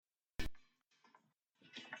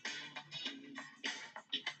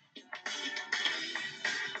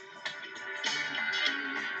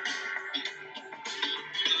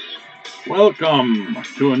Welcome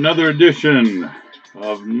to another edition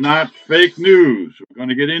of Not Fake News. We're going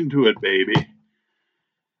to get into it, baby.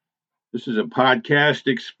 This is a podcast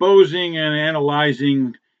exposing and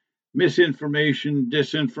analyzing misinformation,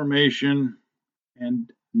 disinformation, and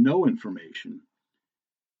no information,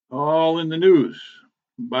 all in the news.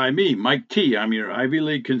 By me, Mike T. I'm your Ivy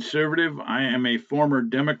League conservative. I am a former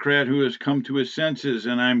Democrat who has come to his senses,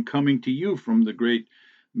 and I'm coming to you from the great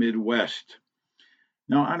Midwest.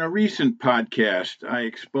 Now, on a recent podcast, I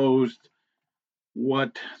exposed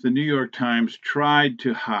what the New York Times tried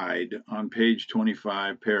to hide on page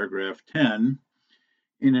 25, paragraph 10,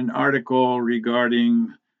 in an article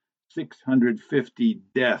regarding 650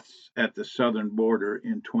 deaths at the southern border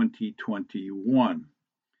in 2021,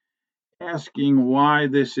 asking why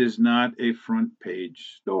this is not a front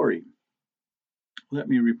page story. Let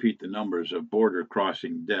me repeat the numbers of border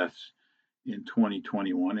crossing deaths in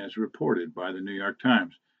 2021 as reported by the New York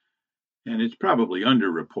Times. And it's probably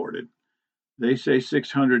underreported. They say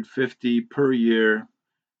 650 per year,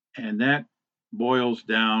 and that boils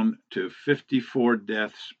down to 54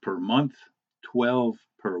 deaths per month, 12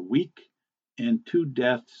 per week, and 2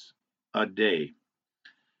 deaths a day.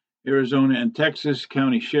 Arizona and Texas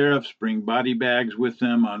county sheriffs bring body bags with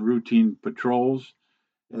them on routine patrols.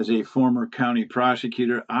 As a former county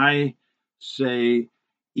prosecutor, I say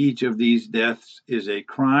each of these deaths is a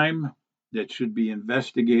crime that should be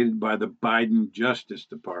investigated by the Biden Justice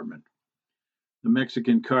Department. The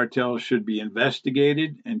Mexican cartel should be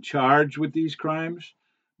investigated and charged with these crimes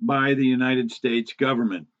by the United States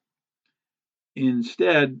government.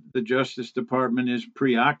 Instead, the Justice Department is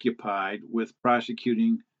preoccupied with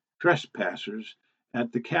prosecuting trespassers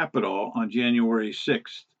at the Capitol on January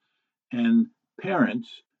 6th and parents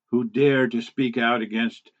who dare to speak out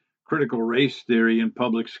against critical race theory in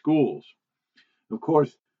public schools. Of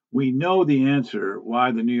course, we know the answer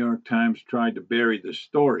why the New York Times tried to bury the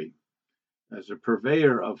story. As a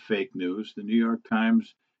purveyor of fake news, the New York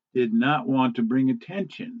Times did not want to bring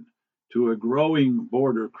attention to a growing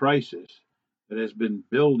border crisis that has been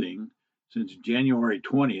building since January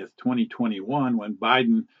 20th, 2021, when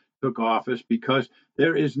Biden took office, because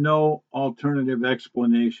there is no alternative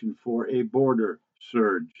explanation for a border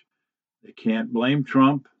surge. They can't blame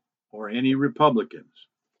Trump or any Republicans.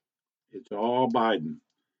 It's all Biden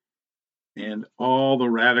and all the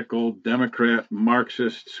radical Democrat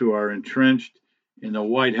Marxists who are entrenched in the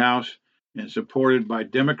White House and supported by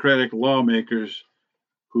Democratic lawmakers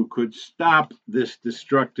who could stop this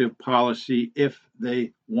destructive policy if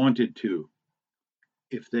they wanted to,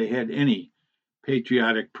 if they had any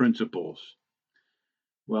patriotic principles.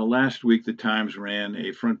 Well, last week the Times ran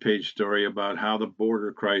a front page story about how the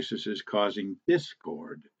border crisis is causing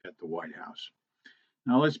discord at the White House.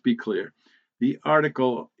 Now, let's be clear. The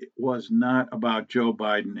article was not about Joe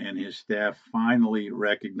Biden and his staff finally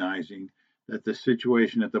recognizing that the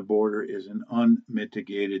situation at the border is an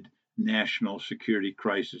unmitigated national security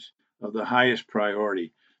crisis of the highest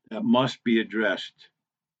priority that must be addressed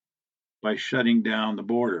by shutting down the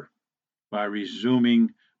border, by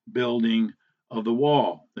resuming building of the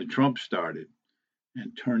wall that Trump started,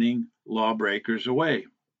 and turning lawbreakers away.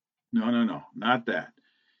 No, not that.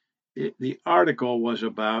 The article was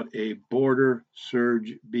about a border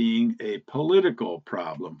surge being a political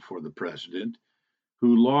problem for the president,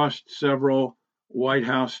 who lost several White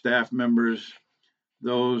House staff members,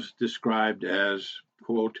 those described as,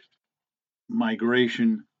 quote,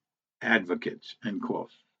 migration advocates, end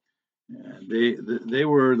quote. They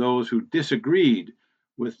were those who disagreed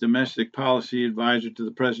with domestic policy advisor to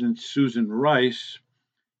the president, Susan Rice,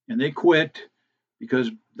 and they quit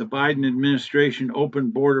because the Biden administration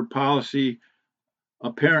open border policy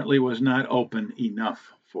apparently was not open enough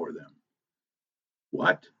for them.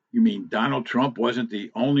 What? You mean Donald Trump wasn't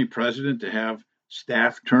the only president to have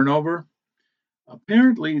staff turnover?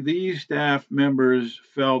 Apparently, these staff members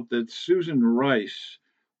felt that Susan Rice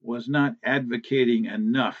was not advocating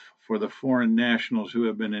enough for the foreign nationals who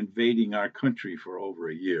have been invading our country for over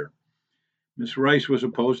a year. Ms. Rice was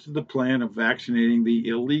opposed to the plan of vaccinating the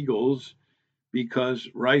illegals because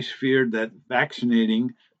Rice feared that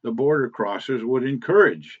vaccinating the border crossers would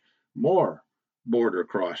encourage more border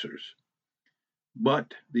crossers.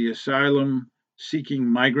 But the asylum seeking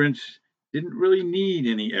migrants didn't really need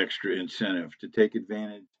any extra incentive to take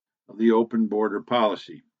advantage of the open border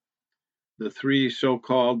policy. The 3 so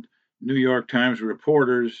called New York Times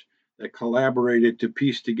reporters that collaborated to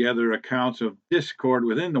piece together accounts of discord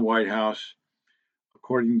within the White House,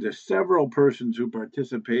 according to several persons who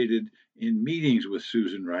participated in meetings with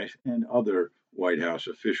Susan Rice and other White House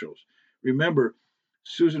officials. Remember,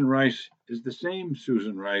 Susan Rice is the same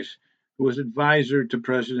Susan Rice who was advisor to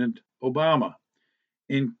President Obama.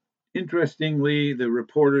 Interestingly, the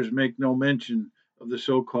reporters make no mention of the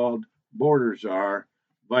so called border czar,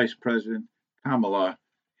 Vice President Kamala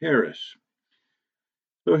Harris.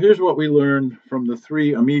 So here's what we learned from the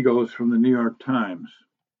three amigos from the New York Times.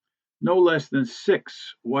 No less than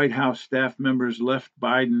 6 White House staff members left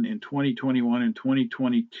Biden in 2021 and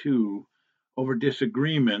 2022 over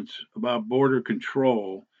disagreements about border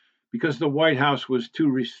control because the White House was too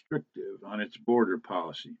restrictive on its border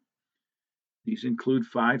policy. These include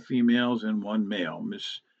 5 females and 1 male.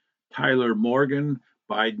 Miss Tyler Morgan,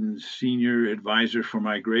 Biden's senior advisor for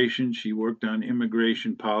migration, she worked on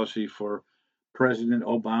immigration policy for President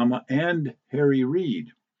Obama and Harry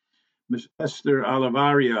Reid. Ms. Esther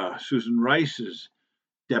Olivaria, Susan Rice's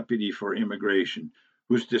deputy for immigration,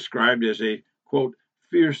 who's described as a, quote,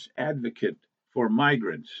 fierce advocate for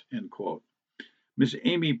migrants, end quote. Ms.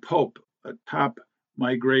 Amy Pope, a top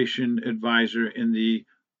migration advisor in the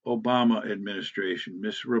Obama administration.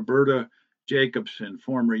 Ms. Roberta Jacobson,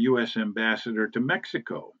 former U.S. ambassador to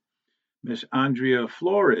Mexico. Ms. Andrea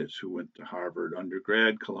Flores, who went to Harvard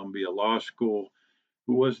undergrad, Columbia Law School,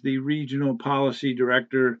 who was the regional policy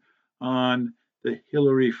director on the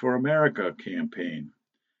Hillary for America campaign.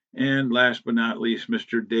 And last but not least,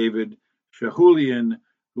 Mr. David Shahulian,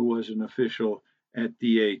 who was an official at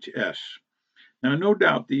DHS. Now, no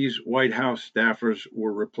doubt these White House staffers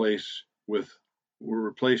were replaced with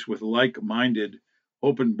like-minded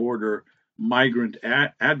open border migrant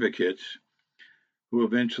advocates who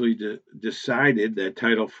eventually decided that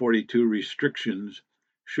Title 42 restrictions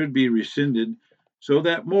should be rescinded so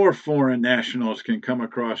that more foreign nationals can come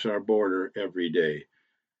across our border every day,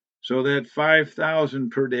 so that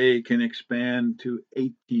 5,000 per day can expand to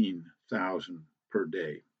 18,000 per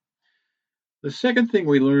day. The second thing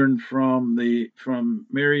we learned from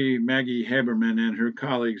Mary Maggie Haberman and her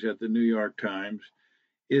colleagues at the New York Times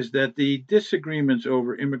is that the disagreements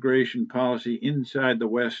over immigration policy inside the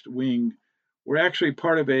West Wing were actually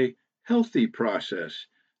part of a healthy process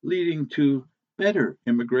leading to better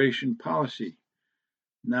immigration policy.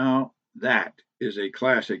 Now, that is a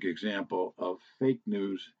classic example of fake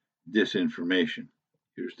news disinformation.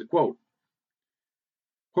 Here's the quote.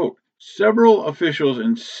 Quote, several officials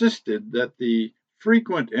insisted that the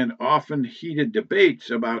frequent and often heated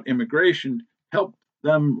debates about immigration helped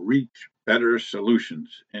them reach better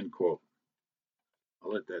solutions, end quote.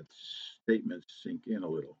 I'll let that statement sink in a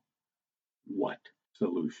little. What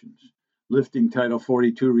solutions? Lifting Title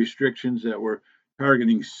 42 restrictions that were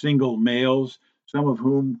targeting single males, some of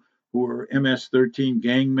whom were MS-13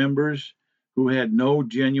 gang members who had no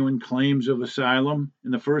genuine claims of asylum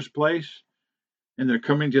in the first place, and they're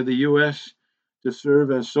coming to the U.S. to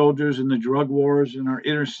serve as soldiers in the drug wars in our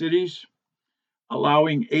inner cities.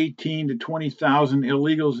 Allowing 18 to 20,000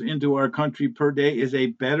 illegals into our country per day is a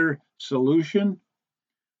better solution.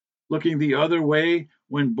 Looking the other way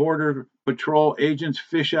when Border Patrol agents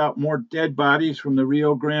fish out more dead bodies from the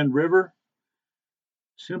Rio Grande River.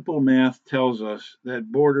 Simple math tells us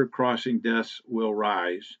that border crossing deaths will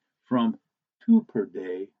rise from 2 per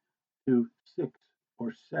day to 6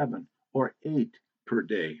 or 7 or 8 per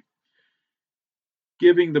day,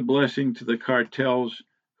 giving the blessing to the cartels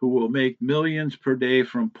who will make millions per day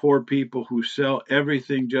from poor people who sell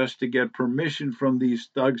everything just to get permission from these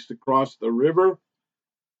thugs to cross the river.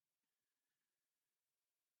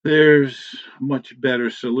 There's much better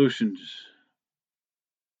solutions.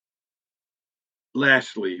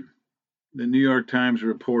 Lastly, the New York Times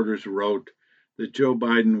reporters wrote that Joe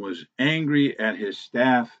Biden was angry at his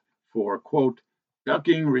staff for, quote,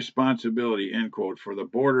 ducking responsibility, end quote, for the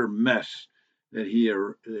border mess that he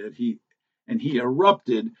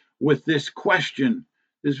erupted with this question,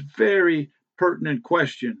 this very pertinent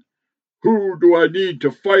question. Who do I need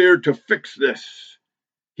to fire to fix this?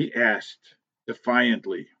 He asked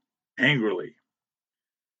defiantly, angrily.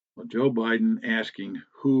 Well, Joe Biden asking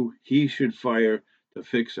who he should fire to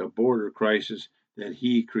fix a border crisis that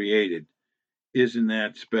he created. Isn't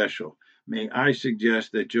that special? May I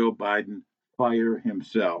suggest that Joe Biden fire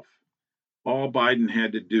himself? All Biden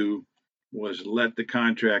had to do was let the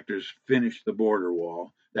contractors finish the border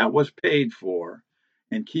wall that was paid for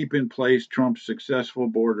and keep in place Trump's successful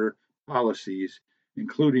border policies,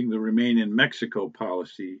 including the Remain in Mexico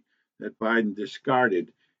policy that Biden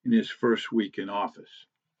discarded in his first week in office.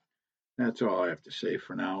 That's all I have to say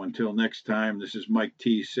for now. Until next time, this is Mike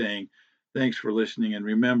T saying thanks for listening. And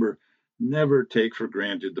remember, never take for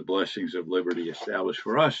granted the blessings of liberty established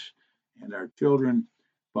for us and our children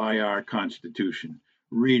by our Constitution.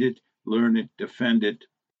 Read it, learn it, defend it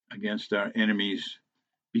against our enemies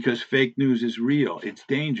because fake news is real. It's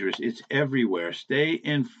dangerous. It's everywhere. Stay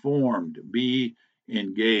informed. Be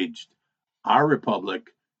engaged. Our republic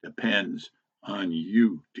depends on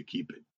you to keep it.